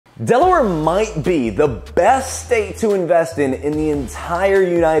Delaware might be the best state to invest in the entire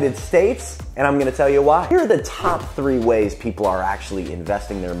United States, and I'm gonna tell you why. Here are the top 3 ways people are actually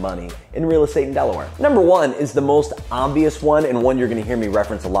investing their money in real estate in Delaware. Number 1 is the most obvious one, and one you're gonna hear me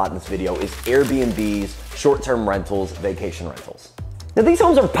reference a lot in this video, is Airbnbs, short-term rentals, vacation rentals. Now, these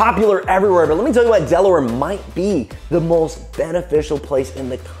homes are popular everywhere, but let me tell you why Delaware might be the most beneficial place in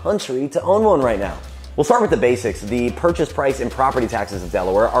the country to own one right now. We'll start with the basics. The purchase price and property taxes of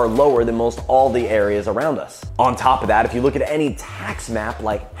Delaware are lower than most all the areas around us. On top of that, if you look at any tax map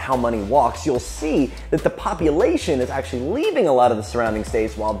like How Money Walks, you'll see that the population is actually leaving a lot of the surrounding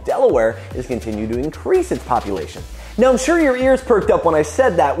states while Delaware is continuing to increase its population. Now, I'm sure your ears perked up when I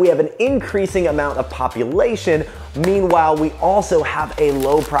said that. We have an increasing amount of population. Meanwhile, we also have a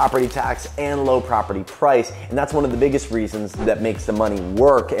low property tax and low property price. And that's one of the biggest reasons that makes the money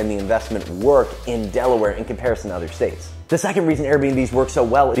work and the investment work in Delaware in comparison to other states. The second reason Airbnbs work so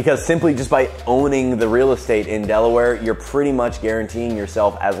well is because simply just by owning the real estate in Delaware, you're pretty much guaranteeing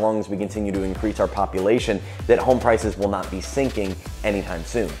yourself, as long as we continue to increase our population, that home prices will not be sinking anytime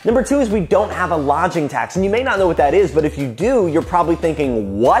soon. Number 2 is we don't have a lodging tax. And you may not know what that is, but if you do, you're probably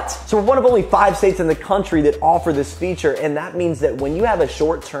thinking, what? So we're one of only 5 states in the country that offer this feature, and that means that when you have a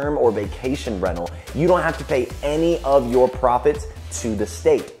short-term or vacation rental, you don't have to pay any of your profits to the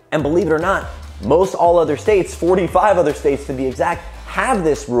state. And believe it or not, most all other states, 45 other states to be exact, have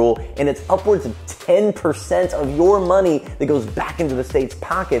this rule, and it's upwards of 10% of your money that goes back into the state's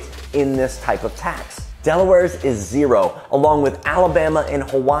pockets in this type of tax. Delaware's is 0, along with Alabama and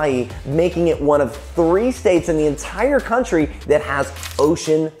Hawaii, making it one of 3 states in the entire country that has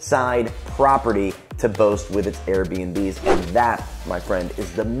oceanside property to boast with its Airbnbs. And that, my friend,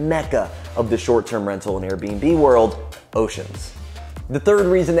 is the mecca of the short-term rental and Airbnb world, oceans. The third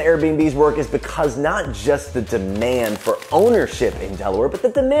reason the Airbnbs work is because not just the demand for ownership in Delaware, but the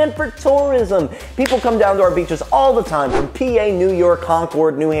demand for tourism. People come down to our beaches all the time, from PA, New York,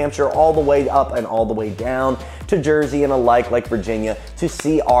 Concord, New Hampshire, all the way up and all the way down to Jersey and alike, like Virginia, to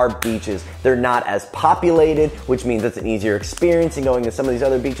see our beaches. They're not as populated, which means it's an easier experience than going to some of these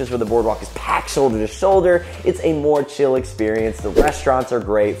other beaches where the boardwalk is packed shoulder to shoulder. It's a more chill experience. The restaurants are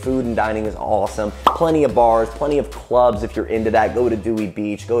great. Food and dining is awesome. Plenty of bars, plenty of clubs if you're into that. Go to Dewey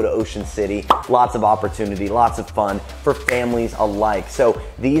Beach, go to Ocean City. Lots of opportunity, lots of fun for families alike. So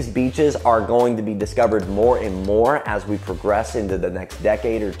these beaches are going to be discovered more and more as we progress into the next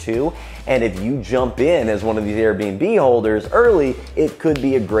decade or 2. And if you jump in as one of these Airbnb holders early, it could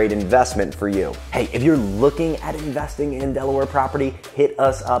be a great investment for you. Hey, if you're looking at investing in Delaware property, hit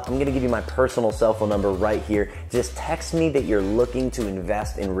us up. I'm gonna give you my personal cell phone number right here. Just text me that you're looking to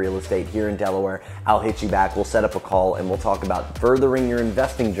invest in real estate here in Delaware. I'll hit you back. We'll set up a call and we'll talk about furthering your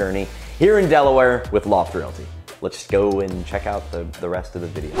investing journey here in Delaware with Loft Realty. Let's go and check out the rest of the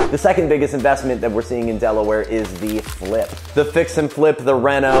video. The second biggest investment that we're seeing in Delaware is the flip. The fix and flip, the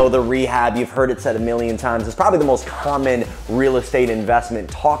reno, the rehab, you've heard it said a million times. It's probably the most common real estate investment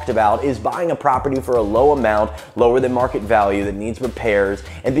talked about, is buying a property for a low amount, lower than market value, that needs repairs,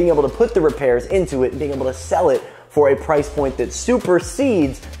 and being able to put the repairs into it and being able to sell it for a price point that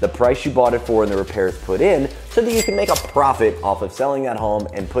supersedes the price you bought it for and the repairs put in, so that you can make a profit off of selling that home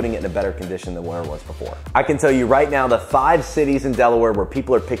and putting it in a better condition than where it was before. I can tell you right now the 5 cities in Delaware where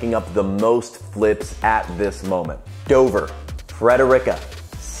people are picking up the most flips at this moment: Dover, Frederica,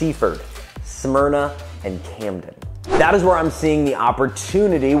 Seaford, Smyrna, and Camden. That is where I'm seeing the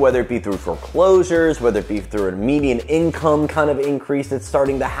opportunity, whether it be through foreclosures, whether it be through a median income kind of increase that's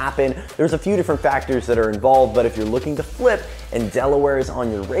starting to happen. There's a few different factors that are involved, but if you're looking to flip and Delaware is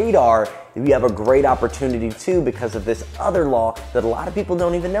on your radar, you have a great opportunity too, because of this other law that a lot of people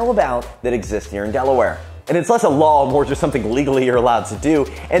don't even know about that exists here in Delaware. And it's less a law, more just something legally you're allowed to do,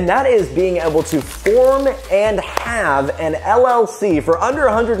 and that is being able to form and have an LLC for under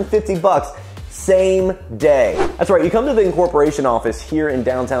 150 bucks same day. That's right, you come to the incorporation office here in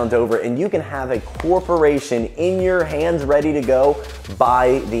downtown Dover and you can have a corporation in your hands ready to go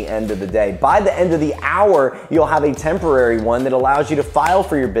by the end of the day. By the end of the hour, you'll have a temporary one that allows you to file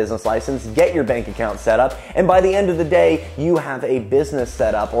for your business license, get your bank account set up, and by the end of the day, you have a business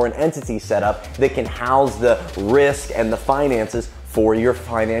set up or an entity set up that can house the risk and the finances for your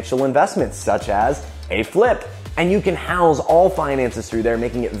financial investments, such as a flip. And you can house all finances through there,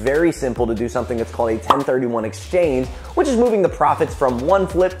 making it very simple to do something that's called a 1031 exchange, which is moving the profits from one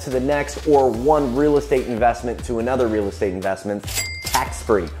flip to the next, or one real estate investment to another real estate investment,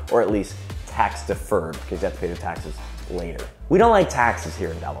 tax-free, or at least tax-deferred, because you have to pay the taxes later. We don't like taxes here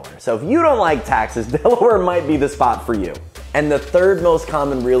in Delaware, so if you don't like taxes, Delaware might be the spot for you. And the third most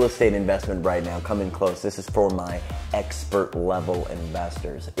common real estate investment right now, coming close, this is for my expert level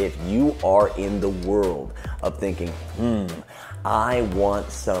investors. If you are in the world of thinking, I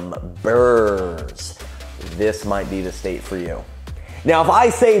want some BRRRRs, this might be the state for you. Now, if I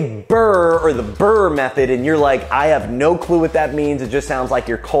say BRRRR or the BRRRR method and you're like, I have no clue what that means, it just sounds like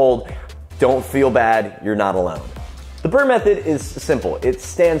you're cold, don't feel bad, you're not alone. The BRRRR method is simple. It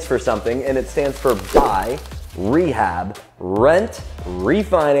stands for something, and it stands for buy, rehab, rent,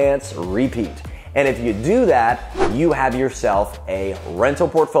 refinance, repeat. And if you do that, you have yourself a rental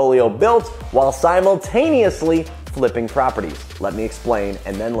portfolio built while simultaneously flipping properties. Let me explain,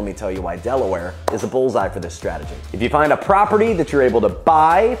 and then let me tell you why Delaware is a bullseye for this strategy. If you find a property that you're able to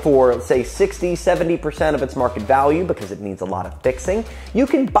buy for, let's say, 60-70% of its market value because it needs a lot of fixing, you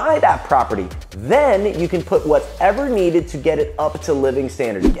can buy that property. Then you can put whatever needed to get it up to living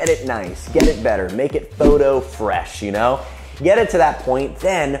standards. Get it nice, get it better, make it photo fresh, you know? Get it to that point,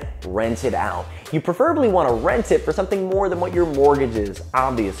 then rent it out. You preferably want to rent it for something more than what your mortgage is,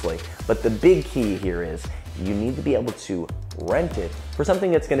 obviously. But the big key here is you need to be able to rent it for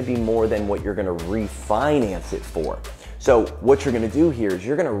something that's going to be more than what you're going to refinance it for. So what you're going to do here is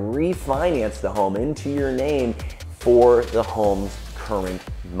you're going to refinance the home into your name for the home's current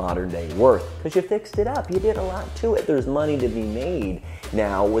modern day worth, because you fixed it up. You did a lot to it. There's money to be made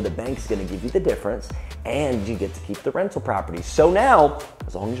now where the bank's going to give you the difference and you get to keep the rental property. So now,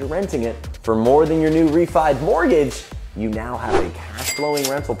 as long as you're renting it for more than your new refied mortgage, you now have a cash flowing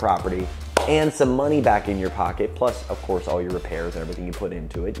rental property and some money back in your pocket, plus of course all your repairs and everything you put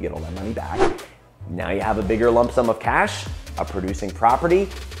into it, you get all that money back. Now you have a bigger lump sum of cash, a producing property,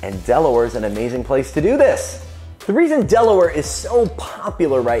 and Delaware is an amazing place to do this. The reason Delaware is so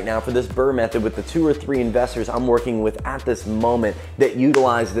popular right now for this BRRRR method with the 2 or 3 investors I'm working with at this moment that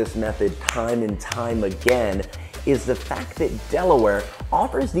utilize this method time and time again is the fact that Delaware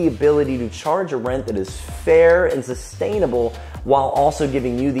offers the ability to charge a rent that is fair and sustainable while also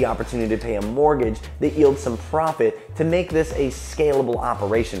giving you the opportunity to pay a mortgage that yields some profit to make this a scalable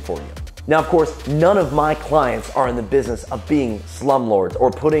operation for you. Now, of course, none of my clients are in the business of being slumlords or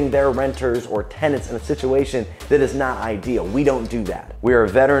putting their renters or tenants in a situation that is not ideal. We don't do that. We are a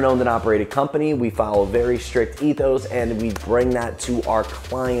veteran-owned and operated company. We follow a very strict ethos, and we bring that to our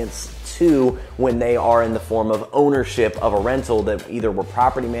clients too when they are in the form of ownership of a rental that either we're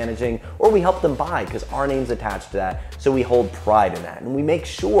property managing or we help them buy because our name's attached to that. So we hold pride in that, and we make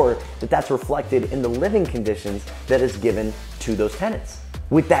sure that that's reflected in the living conditions that is given to those tenants.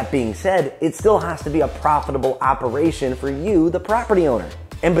 With that being said, it still has to be a profitable operation for you, the property owner.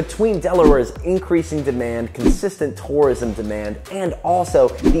 And between Delaware's increasing demand, consistent tourism demand, and also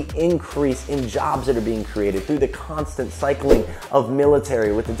the increase in jobs that are being created through the constant cycling of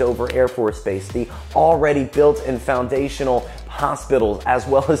military with the Dover Air Force Base, the already built and foundational hospitals, as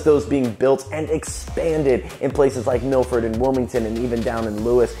well as those being built and expanded in places like Milford and Wilmington and even down in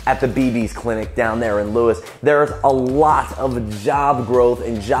Lewis at the BB's clinic down there in Lewis. There's a lot of job growth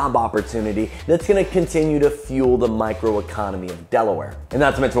and job opportunity that's going to continue to fuel the microeconomy of Delaware. And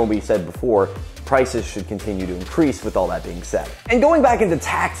not to mention what we said before, prices should continue to increase with all that being said. And going back into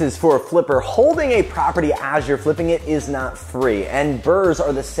taxes for a flipper, holding a property as you're flipping it is not free. And BRRRRs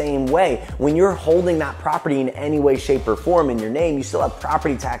are the same way. When you're holding that property in any way, shape, or form in your name, you still have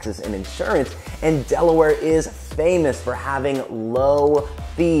property taxes and insurance. And Delaware is famous for having low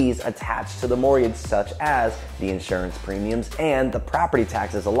fees attached to the mortgage, such as the insurance premiums and the property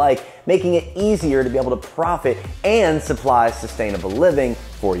taxes alike, making it easier to be able to profit and supply sustainable living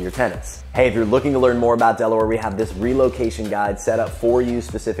for your tenants. Hey, if you're looking to learn more about Delaware, we have this relocation guide set up for you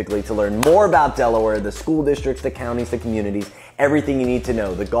specifically to learn more about Delaware, the school districts, the counties, the communities, everything you need to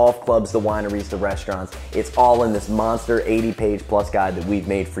know, the golf clubs, the wineries, the restaurants. It's all in this monster 80-page plus guide that we've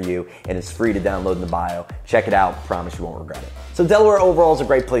made for you, and it's free to download in the bio. Check it out. Promise you won't regret it. So Delaware overall is a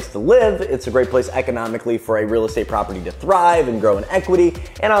great place to live. It's a great place economically for a real estate property to thrive and grow in equity.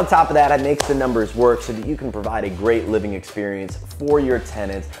 And on top of that, it makes the numbers work so that you can provide a great living experience for your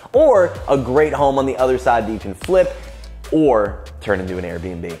tenants, or a great home on the other side that you can flip or turn into an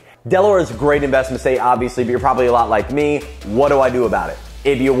Airbnb. Delaware is a great investment state, obviously, but you're probably a lot like me. What do I do about it?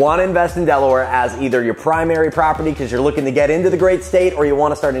 If you want to invest in Delaware as either your primary property because you're looking to get into the great state, or you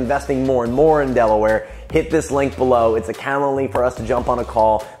want to start investing more and more in Delaware, hit this link below. It's a Calendly for us to jump on a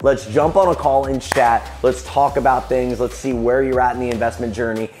call. Let's jump on a call and chat. Let's talk about things. Let's see where you're at in the investment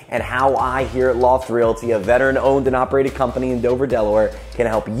journey and how I here at Loft Realty, a veteran-owned and operated company in Dover, Delaware, can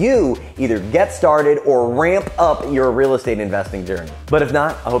help you either get started or ramp up your real estate investing journey. But if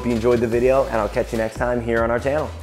not, I hope you enjoyed the video, and I'll catch you next time here on our channel.